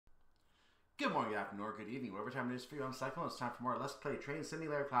Good morning, good afternoon, or good evening, whatever time it is for you. I'm Cyclone. It's time for more Let's Play Train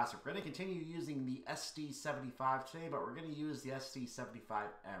Simulator Classic. We're going to continue using the SD75 today, but we're going to use the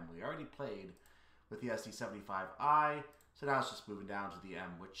SD75M. We already played with the SD75I, so now it's just moving down to the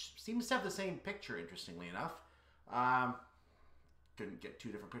M, which seems to have the same picture, interestingly enough. Couldn't get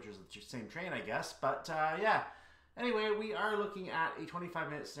two different pictures of the same train, I guess, but yeah. Anyway, we are looking at a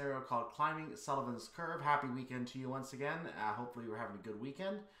 25-minute scenario called Climbing Sullivan's Curve. Happy weekend to you once again. Hopefully you're having a good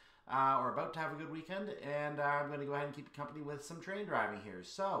weekend. Or about to have a good weekend, and I'm going to go ahead and keep you company with some train driving here.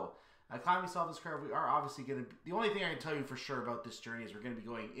 So, Climbing Sullivan's Curve, we are obviously going to... The only thing I can tell you for sure about this journey is we're going to be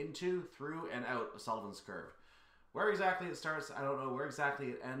going into, through, and out of Sullivan's Curve. Where exactly it starts, I don't know. Where exactly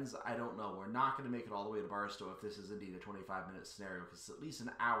it ends, I don't know. We're not going to make it all the way to Barstow if this is indeed a 25-minute scenario, because it's at least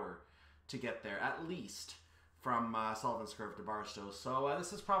an hour to get there, at least, from Sullivan's Curve to Barstow. So,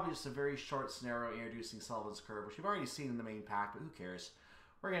 this is probably just a very short scenario introducing Sullivan's Curve, which we've already seen in the main pack, but who cares?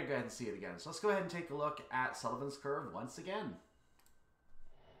 We're going to go ahead and see it again. So let's go ahead and take a look at Sullivan's Curve once again.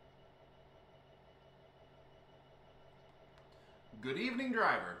 Good evening,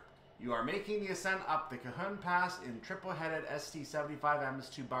 driver. You are making the ascent up the Cajon Pass in triple-headed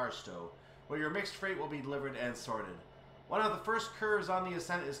ST75Ms to Barstow, where your mixed freight will be delivered and sorted. One of the first curves on the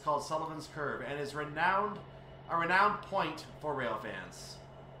ascent is called Sullivan's Curve and is a renowned point for rail fans.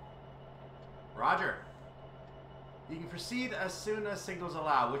 Roger. You can proceed as soon as signals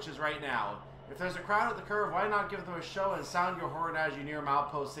allow, which is right now. If there's a crowd at the curve, why not give them a show and sound your horn as you near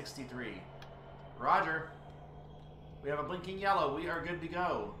milepost 63? Roger. We have a blinking yellow. We are good to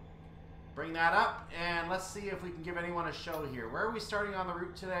go. Bring that up, and let's see if we can give anyone a show here. Where are we starting on the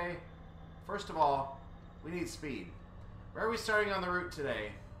route today? First of all, we need speed. Where are we starting on the route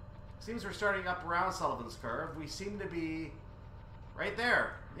today? Seems we're starting up around Sullivan's Curve. We seem to be... right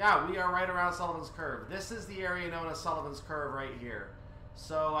there. Yeah, we are right around Sullivan's Curve. This is the area known as Sullivan's Curve right here.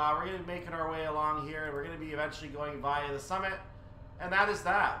 So we're going to be making our way along here, and we're going to be eventually going via the summit. And that is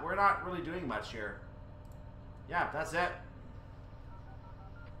that. We're not really doing much here. Yeah, that's it.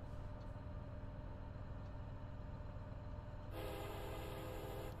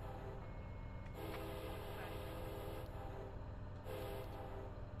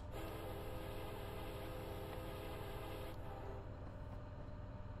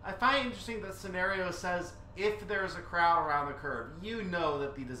 I find it interesting that the scenario says, if there's a crowd around the curve. You know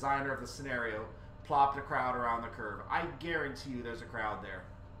that the designer of the scenario plopped a crowd around the curve. I guarantee you there's a crowd there.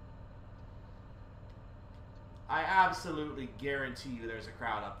 I absolutely guarantee you there's a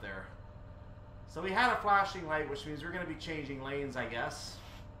crowd up there. So we had a flashing light, which means we're going to be changing lanes, I guess.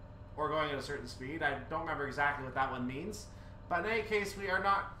 Or going at a certain speed. I don't remember exactly what that one means. But in any case, we are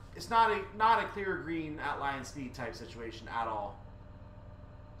not... It's not a clear green at line speed type situation at all.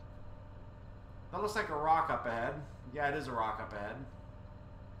 That looks like a rock up ahead. Yeah, it is a rock up ahead.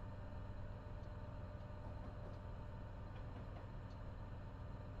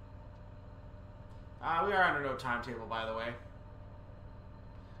 We are under no timetable, by the way.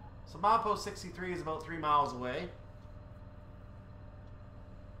 So milepost 63 is about 3 miles away.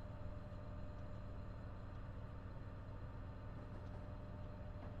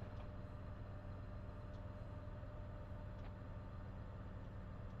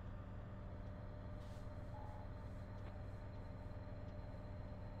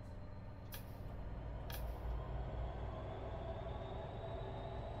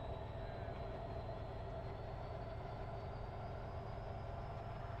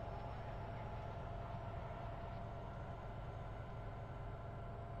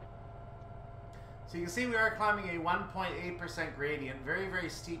 So you can see we are climbing a 1.8% gradient, very, very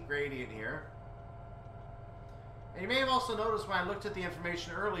steep gradient here. And you may have also noticed when I looked at the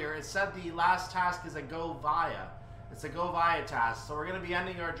information earlier, it said the last task is a go via. It's a go via task. So we're going to be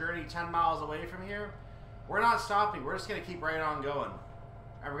ending our journey 10 miles away from here. We're not stopping. We're just going to keep right on going.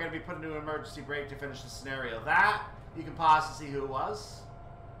 And we're going to be putting into an emergency brake to finish the scenario. That, you can pause to see who it was.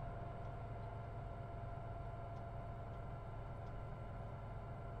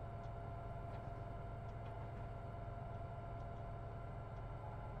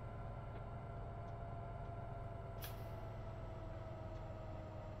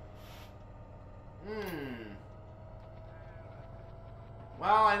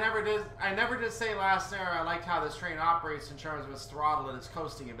 Well, I never did say last scenario I liked how this train operates in terms of its throttle and its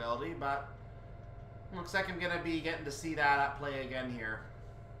coasting ability, but looks like I'm going to be getting to see that at play again here.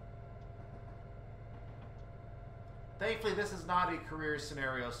 Thankfully, this is not a career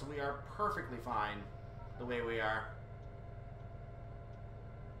scenario, so we are perfectly fine the way we are.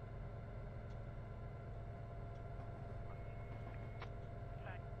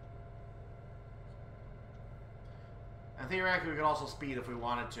 And theoretically, we could also speed if we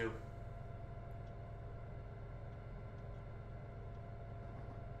wanted to.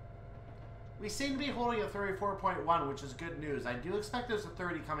 We seem to be holding a 34.1, which is good news. I do expect there's a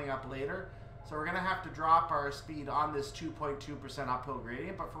 30 coming up later, so we're going to have to drop our speed on this 2.2% uphill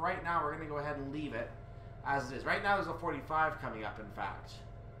gradient, but for right now, we're going to go ahead and leave it as it is. Right now, there's a 45 coming up, in fact.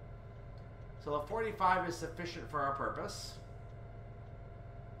 So the 45 is sufficient for our purpose.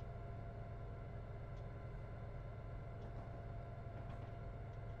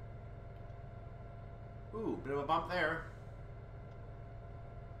 Ooh, bit of a bump there.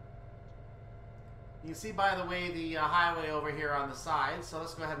 You can see, by the way, the highway over here on the side. So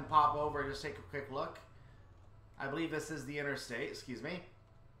let's go ahead and pop over and just take a quick look. I believe this is the interstate. Excuse me.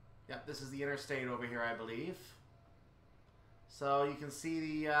 Yep, this is the interstate over here, I believe. So you can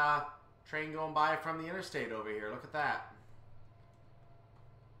see the train going by from the interstate over here. Look at that.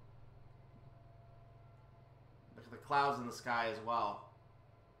 Look at the clouds in the sky as well.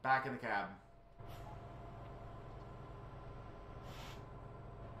 Back in the cab.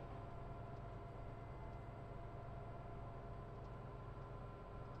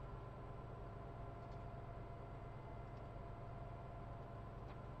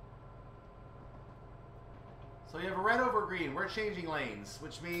 So we have a red over green. We're changing lanes,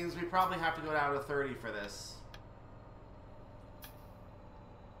 which means we probably have to go down to 30 for this.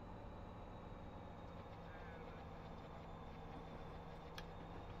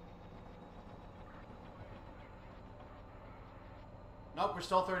 Nope, we're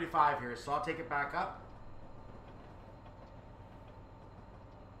still 35 here, so I'll take it back up.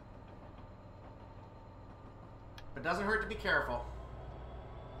 But it doesn't hurt to be careful.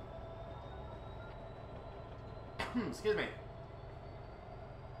 Excuse me.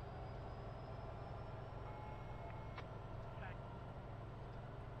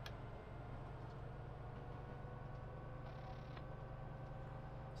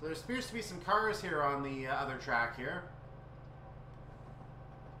 So there appears to be some cars here on the other track here.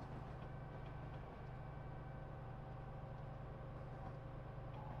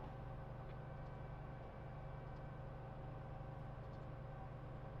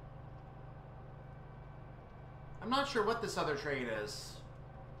 I'm not sure what this other train is.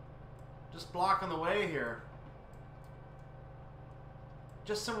 Just blocking the way here.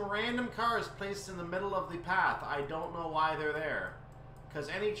 Just some random cars placed in the middle of the path. I don't know why they're there. Because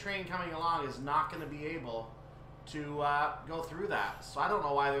any train coming along is not going to be able to go through that. So I don't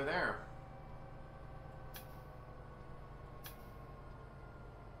know why they're there.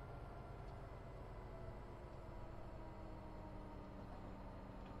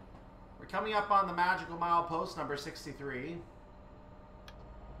 We're coming up on the magical milepost, number 63.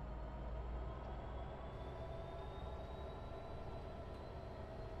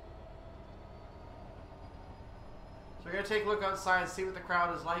 So we're going to take a look outside and see what the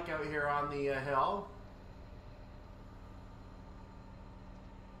crowd is like out here on the hill.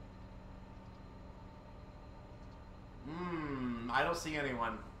 I don't see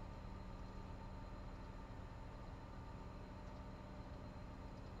anyone.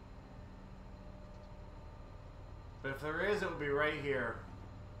 But if there is, it would be right here.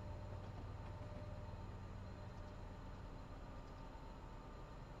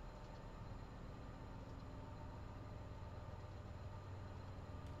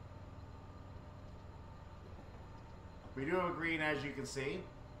 We do have a green, as you can see.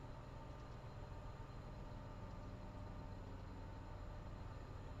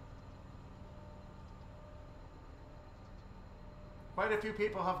 Quite a few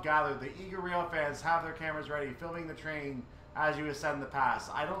people have gathered. The eager rail fans have their cameras ready, filming the train as you ascend the pass.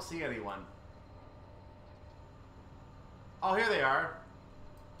 I don't see anyone. Oh, here they are.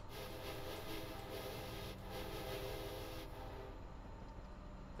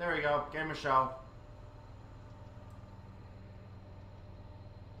 There we go. Give him a show.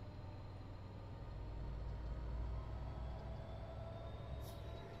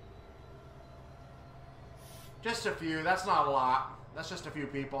 Just a few. That's not a lot. That's just a few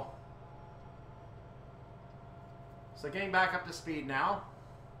people. So getting back up to speed now.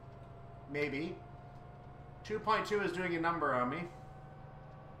 Maybe. 2.2 is doing a number on me.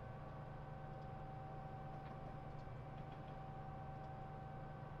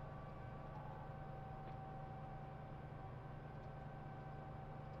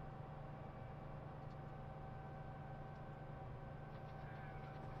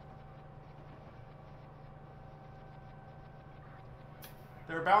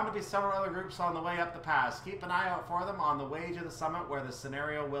 There are bound to be several other groups on the way up the pass. Keep an eye out for them on the way to the summit where the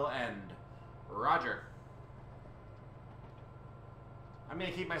scenario will end. Roger. I'm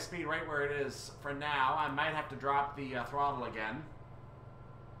going to keep my speed right where it is for now. I might have to drop the throttle again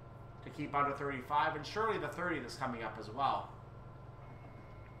to keep under 35, and surely the 30 that's coming up as well.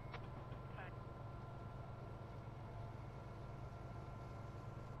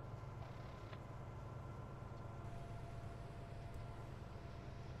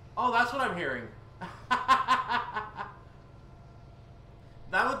 Oh, that's what I'm hearing.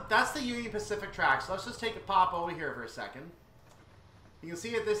 That's the Union Pacific track. So let's just take a pop over here for a second. You can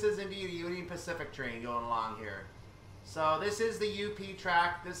see that this is indeed a Union Pacific train going along here. So this is the UP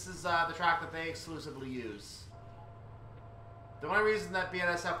track. This is the track that they exclusively use. The only reason that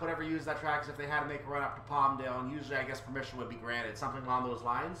BNSF would ever use that track is if they had to make a run up to Palmdale, and usually I guess permission would be granted, something along those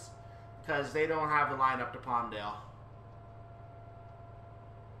lines, because they don't have the line up to Palmdale.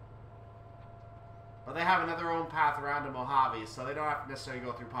 But they have another own path around to Mojave, so they don't have to necessarily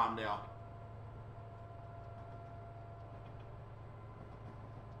go through Palmdale.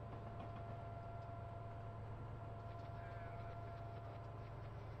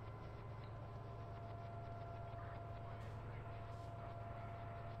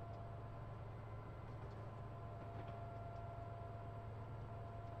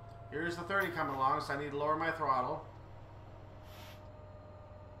 Here's the 30 coming along, so I need to lower my throttle.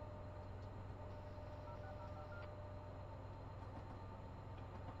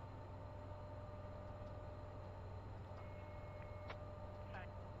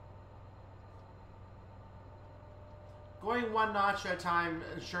 Going one notch at a time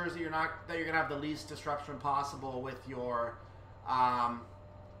ensures that you're gonna have the least disruption possible with your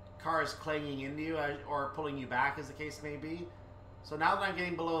cars clanging into you or pulling you back, as the case may be. So now that I'm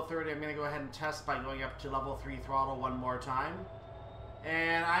getting below 30, I'm going to go ahead and test by going up to level 3 throttle one more time.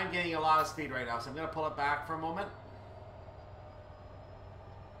 And I'm getting a lot of speed right now, so I'm going to pull it back for a moment.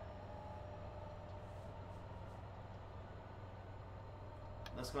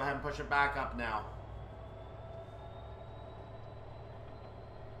 Let's go ahead and push it back up now.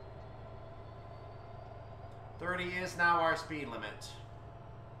 .30 is now our speed limit.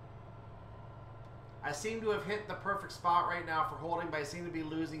 I seem to have hit the perfect spot right now for holding, but I seem to be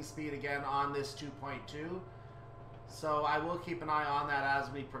losing speed again on this 2.2. So I will keep an eye on that as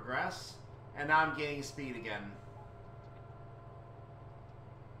we progress. And now I'm gaining speed again.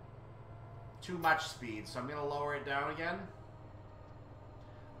 Too much speed, so I'm going to lower it down again.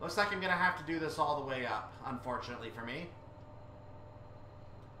 Looks like I'm going to have to do this all the way up, unfortunately for me.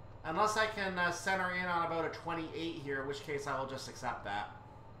 Unless I can center in on about a 28 here, in which case I will just accept that.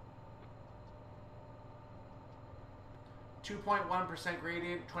 2.1%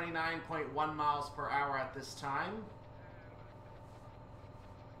 gradient, 29.1 miles per hour at this time.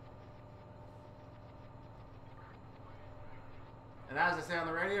 And as I say on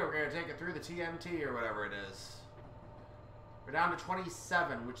the radio, we're going to take it through the TMT or whatever it is. We're down to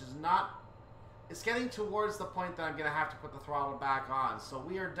 27, which is not... It's getting towards the point that I'm going to have to put the throttle back on. So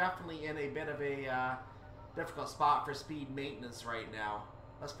we are definitely in a bit of a difficult spot for speed maintenance right now.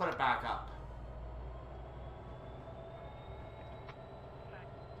 Let's put it back up.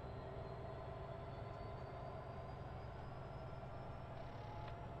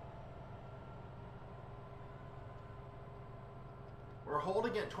 We're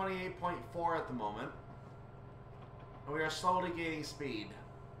holding at 28.4 at the moment, and we are slowly gaining speed.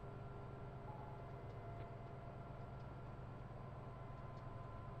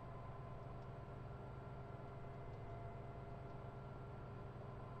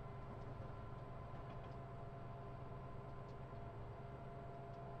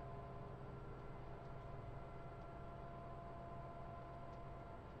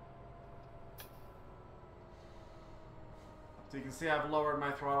 So you can see I've lowered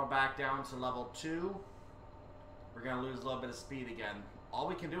my throttle back down to level 2. We're going to lose a little bit of speed again. All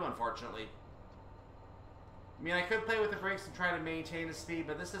we can do, unfortunately. I mean, I could play with the brakes and try to maintain the speed,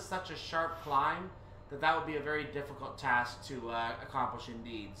 but this is such a sharp climb that that would be a very difficult task to accomplish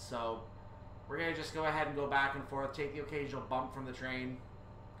indeed. So we're going to just go ahead and go back and forth, take the occasional bump from the train.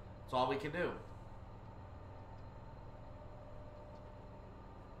 That's all we can do.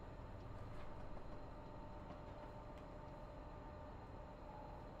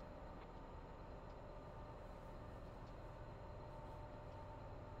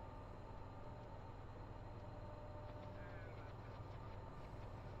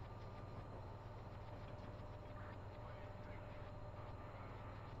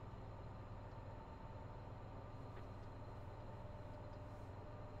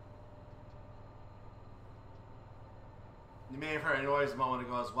 You may have heard a noise a moment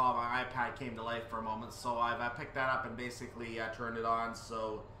ago as well. My iPad came to life for a moment, so I've picked that up and basically turned it on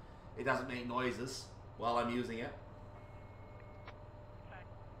so it doesn't make noises while I'm using it.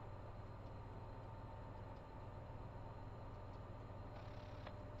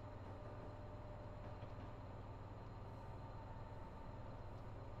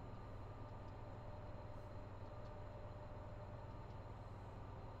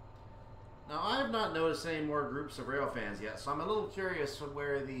 Now, I have not noticed any more groups of rail fans yet, so I'm a little curious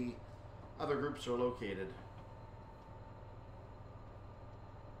where the other groups are located.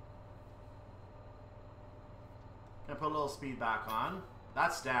 Gonna put a little speed back on.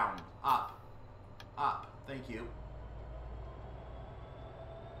 That's down. Up. Up. Thank you.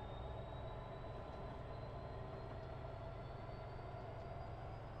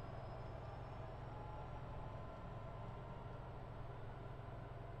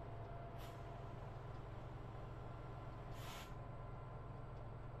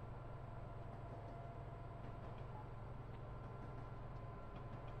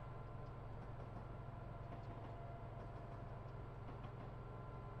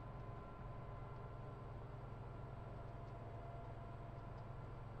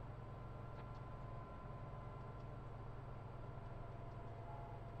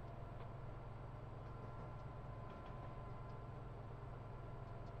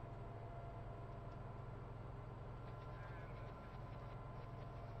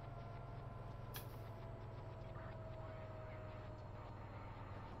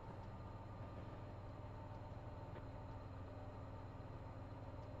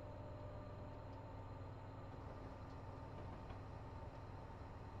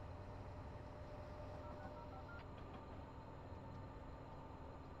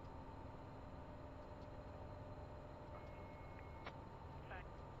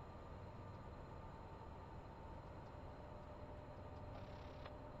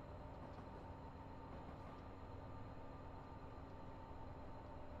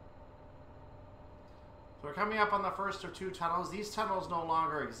 So we're coming up on the first of 2 tunnels. These tunnels no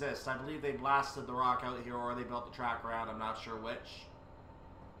longer exist. I believe they blasted the rock out here or they built the track around. I'm not sure which.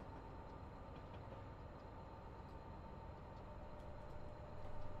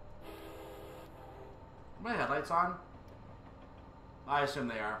 Are my headlights on? I assume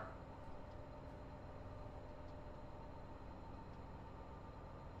they are.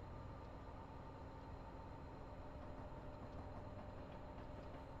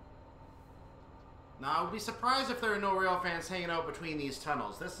 Now, I would be surprised if there are no rail fans hanging out between these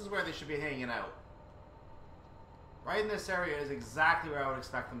tunnels. This is where they should be hanging out. Right in this area is exactly where I would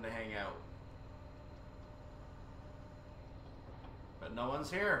expect them to hang out. But no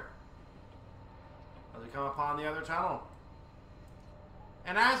one's here as we come upon the other tunnel.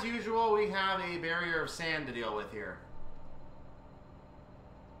 And as usual, we have a barrier of sand to deal with here.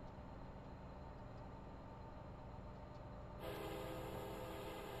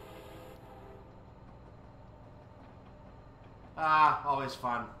 Ah, always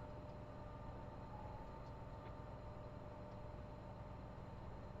fun.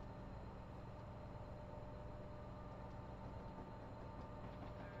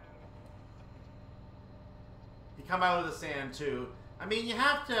 You come out of the sand too. I mean, you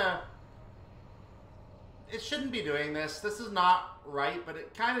have to... It shouldn't be doing this. This is not right, but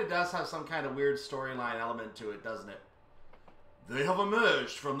it kind of does have some kind of weird storyline element to it, doesn't it? They have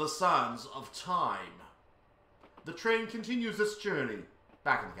emerged from the sands of time. The train continues its journey.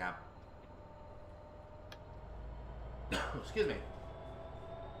 Back in the cab. Excuse me.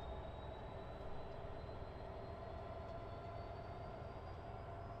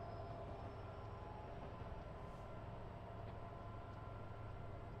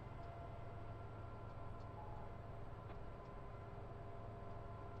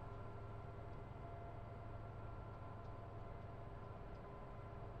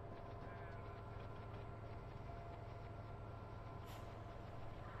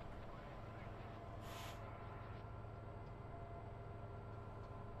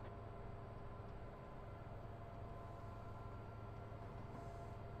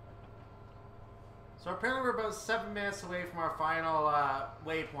 So apparently we're about 7 minutes away from our final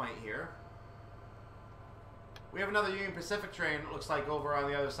waypoint here. We have another Union Pacific train, it looks like, over on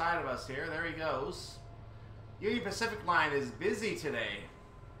the other side of us here. There he goes. Union Pacific line is busy today.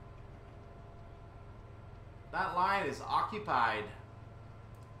 That line is occupied.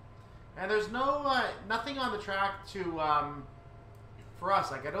 And there's no nothing on the track to for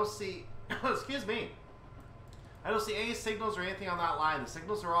us. Like, I don't see excuse me. I don't see any signals or anything on that line. The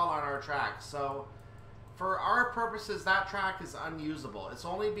signals are all on our track. So for our purposes, that track is unusable. It's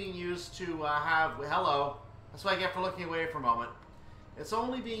only being used to have... Hello. That's what I get for looking away for a moment. It's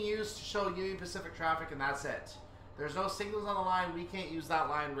only being used to show Union Pacific traffic, and that's it. There's no signals on the line. We can't use that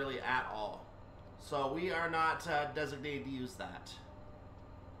line really at all. So we are not designated to use that.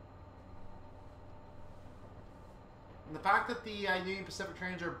 And the fact that the Union Pacific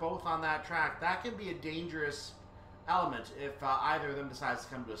trains are both on that track, that can be a dangerous element if either of them decides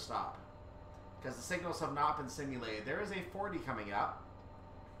to come to a stop. Because the signals have not been simulated. There is a 40 coming up.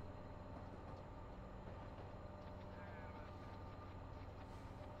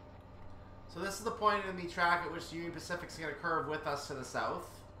 So this is the point in the track at which the Union Pacific's going to curve with us to the south.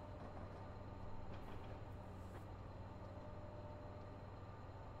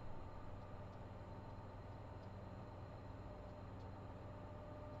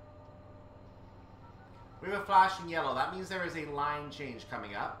 We have a flashing yellow. That means there is a line change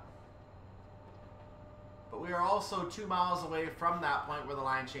coming up. But we are also 2 miles away from that point where the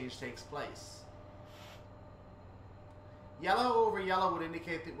line change takes place. Yellow over yellow would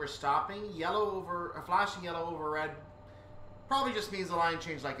indicate that we're stopping. Flashing yellow over red probably just means the line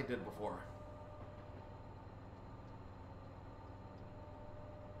changed like it did before.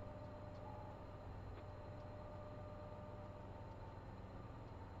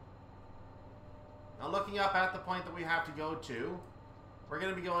 Now looking up at the point that we have to go to, we're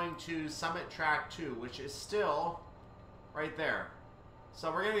going to be going to Summit Track 2, which is still right there.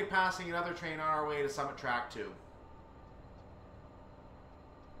 So we're going to be passing another train on our way to Summit Track 2.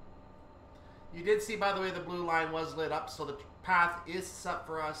 You did see, by the way, the blue line was lit up, so the path is set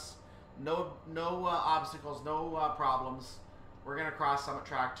for us. No obstacles, no problems. We're going to cross Summit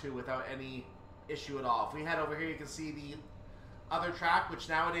Track 2 without any issue at all. If we head over here, you can see the other track, which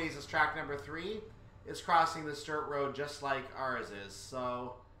nowadays is track number 3, is crossing this dirt road just like ours is.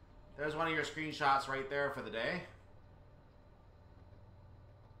 So there's one of your screenshots right there for the day.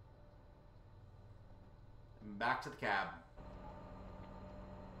 And back to the cab.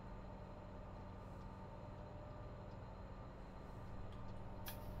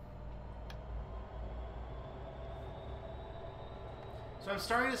 So I'm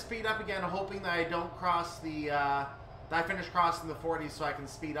starting to speed up again, hoping that I don't cross the, that I finish crossing the 40 so I can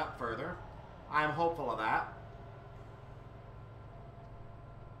speed up further. I'm hopeful of that.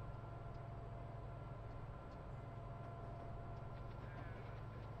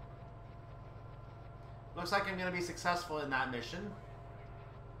 Looks like I'm going to be successful in that mission.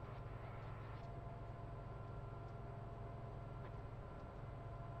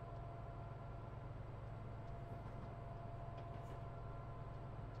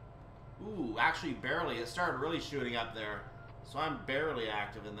 Ooh, actually barely. It started really shooting up there. So I'm barely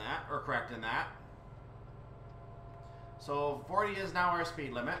active in that, or correct in that. So 40 is now our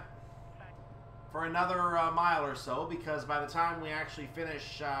speed limit for another mile or so, because by the time we actually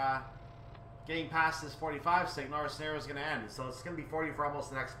finish getting past this 45 signal, our scenario is going to end. So it's going to be 40 for almost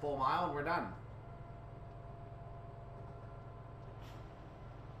the next full mile, and we're done.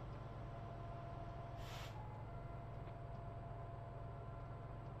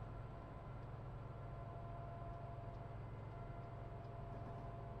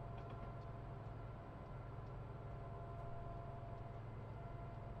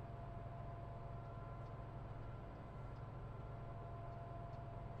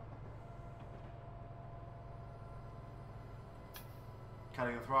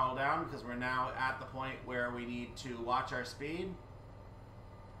 Cutting the throttle down because we're now at the point where we need to watch our speed.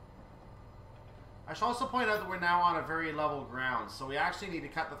 I should also point out that we're now on a very level ground, so we actually need to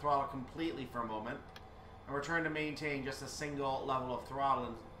cut the throttle completely for a moment and return to maintain just a single level of throttle.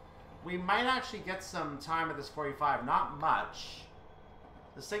 And we might actually get some time at this 45, not much.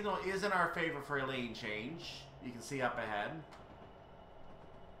 The signal is in our favor for a lane change. You can see up ahead.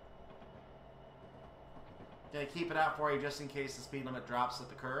 Gonna keep it out for you just in case the speed limit drops at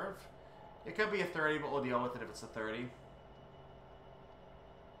the curve. It could be a 30, but we'll deal with it if it's a 30.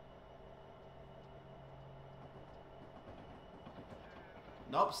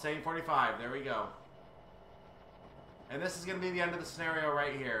 Nope, staying 45. There we go. And this is gonna be the end of the scenario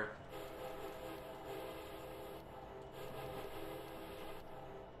right here.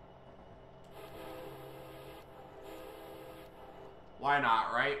 Why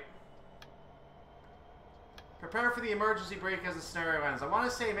not, right? Prepare for the emergency brake as the scenario ends. I want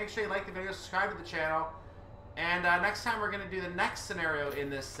to say, make sure you like the video, subscribe to the channel, and next time we're going to do the next scenario in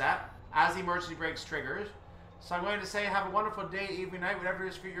this set as the emergency brakes triggered. So I'm going to say have a wonderful day, evening, night, whatever it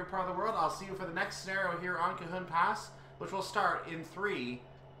is for your part of the world. I'll see you for the next scenario here on Cajon Pass, which will start in 3,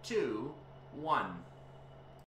 2, 1.